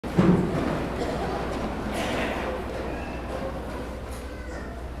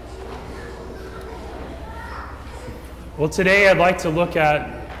Well, today I'd like to look at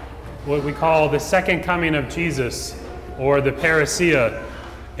what we call the second coming of Jesus, or the parousia.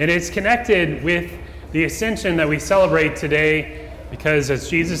 And it's connected with the Ascension that we celebrate today, because as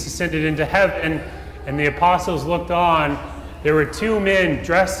Jesus ascended into heaven and the apostles looked on, there were two men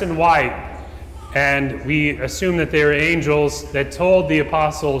dressed in white, and we assume that they were angels that told the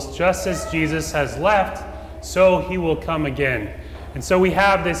apostles, just as Jesus has left, so he will come again. And so we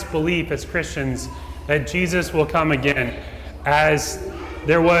have this belief as Christians that Jesus will come again. As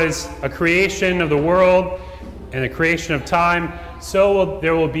there was a creation of the world and a creation of time, so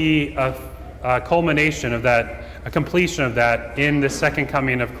there will be a culmination of that, a completion of that in the second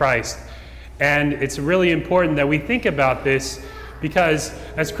coming of Christ. And it's really important that we think about this, because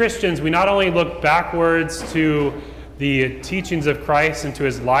as Christians, we not only look backwards to the teachings of Christ and to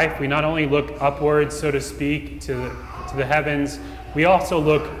his life, we not only look upwards, so to speak, to the heavens, we also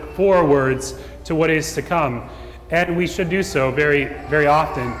look forwards to what is to come. And we should do so very, very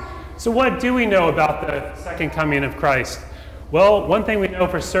often. So what do we know about the second coming of Christ? Well, one thing we know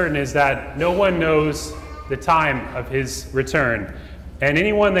for certain is that no one knows the time of his return. And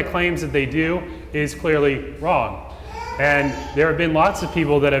anyone that claims that they do is clearly wrong. And there have been lots of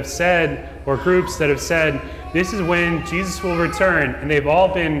people that have said, or groups that have said, this is when Jesus will return, and they've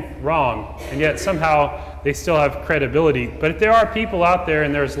all been wrong. And yet somehow they still have credibility. But if there are people out there,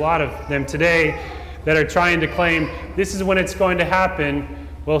 and there's a lot of them today, that are trying to claim this is when it's going to happen,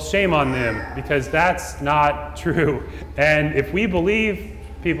 well, shame on them, because that's not true. And if we believe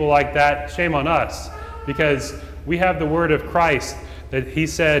people like that, shame on us, because we have the word of Christ that he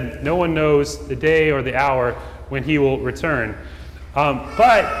said no one knows the day or the hour when he will return.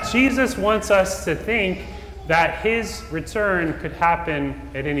 But Jesus wants us to think that his return could happen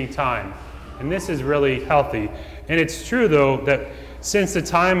at any time. And this is really healthy. And it's true, though, that since the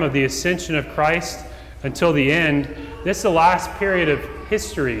time of the ascension of Christ until the end, this is the last period of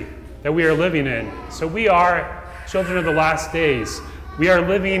history that we are living in. So we are children of the last days. We are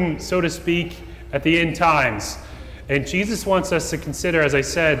living, so to speak, at the end times. And Jesus wants us to consider, as I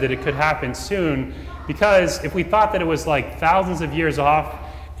said, that it could happen soon, because if we thought that it was like thousands of years off,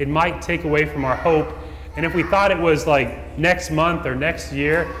 it might take away from our hope. And if we thought it was like next month or next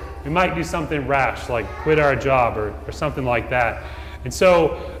year, we might do something rash, like quit our job or something like that. And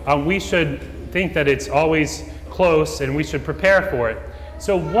so we should think that it's always close, and we should prepare for it.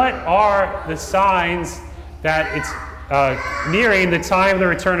 So what are the signs that it's nearing the time of the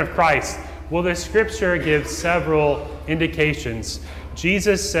return of Christ? Well, the scripture gives several indications.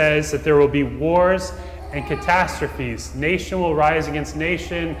 Jesus says that there will be wars and catastrophes. Nation will rise against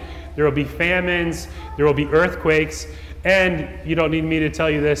nation. There will be famines. There will be earthquakes. And you don't need me to tell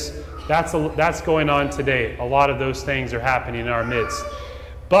you this, that's going on today. A lot of those things are happening in our midst.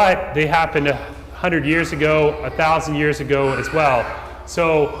 But they happened 100 years ago, 1,000 years ago as well.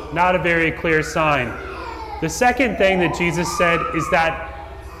 So not a very clear sign. The second thing that Jesus said is that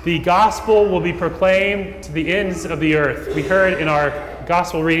the gospel will be proclaimed to the ends of the earth. We heard in our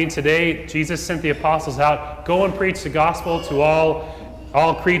gospel reading today, Jesus sent the apostles out, go and preach the gospel to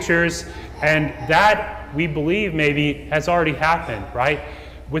all creatures. And that, we believe, maybe has already happened, right?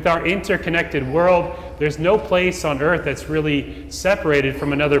 With our interconnected world, there's no place on earth that's really separated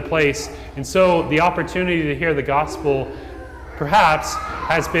from another place. And so the opportunity to hear the gospel perhaps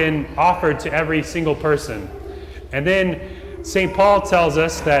has been offered to every single person. And then St. Paul tells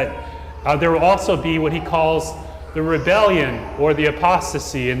us that there will also be what he calls the rebellion or the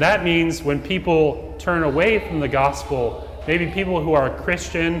apostasy. And that means when people turn away from the gospel, maybe people who are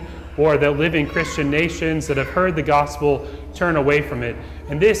Christian or that live in Christian nations that have heard the gospel turn away from it.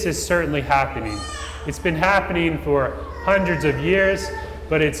 And this is certainly happening. It's been happening for hundreds of years,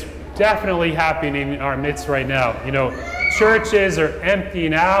 but it's definitely happening in our midst right now. You know, churches are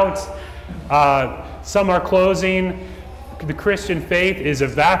emptying out. Some are closing. The Christian faith is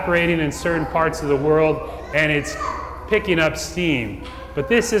evaporating in certain parts of the world, and it's picking up steam. But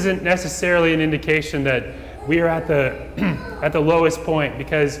this isn't necessarily an indication that we are at the lowest point,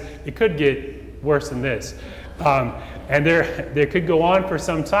 because it could get worse than this. And there could go on for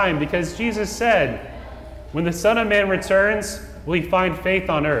some time, because Jesus said, when the Son of Man returns, will he find faith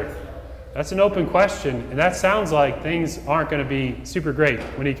on earth? That's an open question, and that sounds like things aren't going to be super great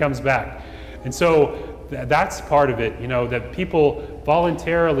when he comes back. And so that's part of it, you know, that people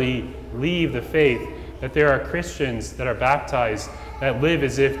voluntarily leave the faith, that there are Christians that are baptized that live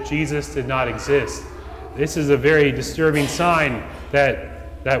as if Jesus did not exist. This is a very disturbing sign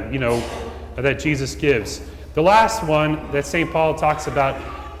that Jesus gives. The last one that St. Paul talks about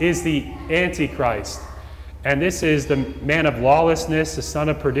is the Antichrist. And this is the man of lawlessness, the son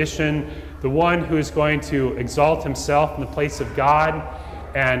of perdition, the one who is going to exalt himself in the place of God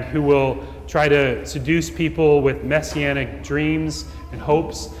and who will try to seduce people with messianic dreams and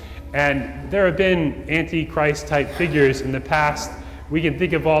hopes. And there have been Antichrist type figures in the past. We can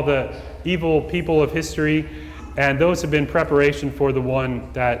think of all the evil people of history, and those have been preparation for the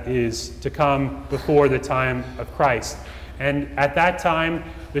one that is to come before the time of Christ. And at that time,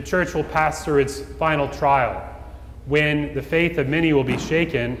 the church will pass through its final trial, when the faith of many will be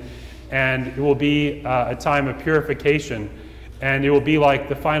shaken, and it will be a time of purification, and it will be like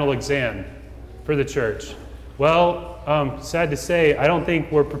the final exam for the church. Well, sad to say, I don't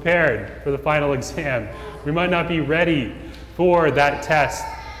think we're prepared for the final exam. We might not be ready for that test.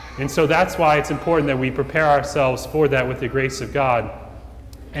 And so that's why it's important that we prepare ourselves for that with the grace of God.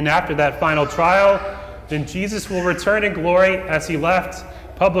 And after that final trial, then Jesus will return in glory as he left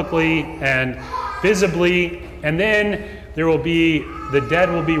publicly and visibly. And then there will be, the dead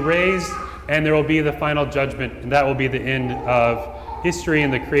will be raised, and there will be the final judgment. And that will be the end of history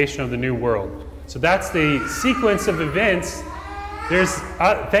and the creation of the new world. So that's the sequence of events. There's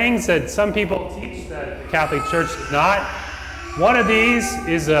things that some people teach that the Catholic Church does not. One of these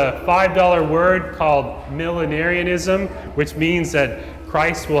is a $5 word called millenarianism, which means that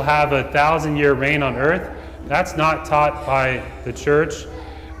Christ will have a 1,000-year reign on earth. That's not taught by the church.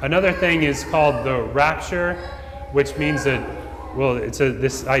 Another thing is called the rapture, which means that, well, it's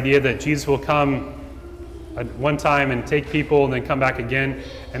this idea that Jesus will come at one time and take people and then come back again.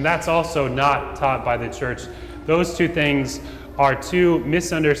 And that's also not taught by the church. Those two things are two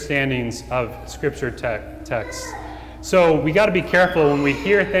misunderstandings of Scripture texts. So we got to be careful when we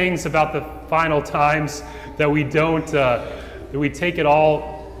hear things about the final times that we don't, that we take it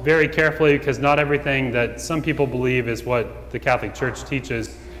all very carefully, because not everything that some people believe is what the Catholic Church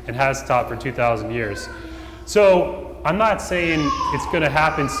teaches and has taught for 2,000 years. So I'm not saying it's going to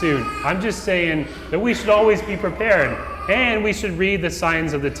happen soon. I'm just saying that we should always be prepared, and we should read the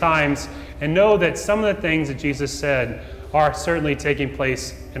signs of the times and know that some of the things that Jesus said are certainly taking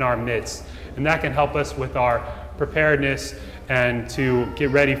place in our midst. And that can help us with our preparedness and to get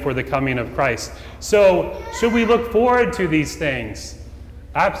ready for the coming of Christ. So, should we look forward to these things?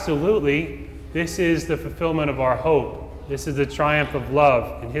 Absolutely. This is the fulfillment of our hope. This is the triumph of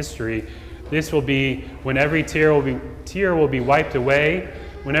love in history. This will be when every tear will be wiped away,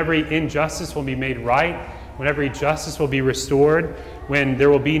 when every injustice will be made right, when every justice will be restored, when there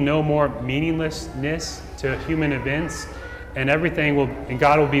will be no more meaninglessness to human events, and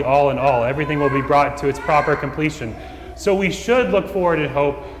God will be all in all. Everything will be brought to its proper completion. So we should look forward in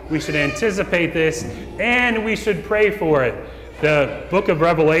hope. We should anticipate this, and we should pray for it. The book of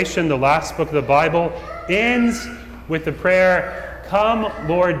Revelation, the last book of the Bible, ends with the prayer, "Come,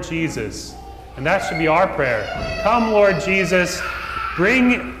 Lord Jesus." And that should be our prayer. Come, Lord Jesus,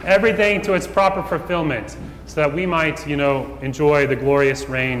 bring everything to its proper fulfillment so that we might, enjoy the glorious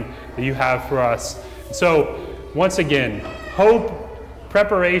reign that you have for us. So, once again, hope,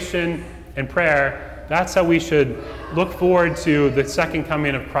 preparation, and prayer, that's how we should look forward to the second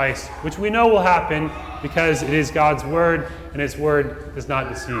coming of Christ, which we know will happen because it is God's word, and his word does not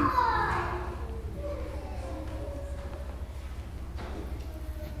deceive.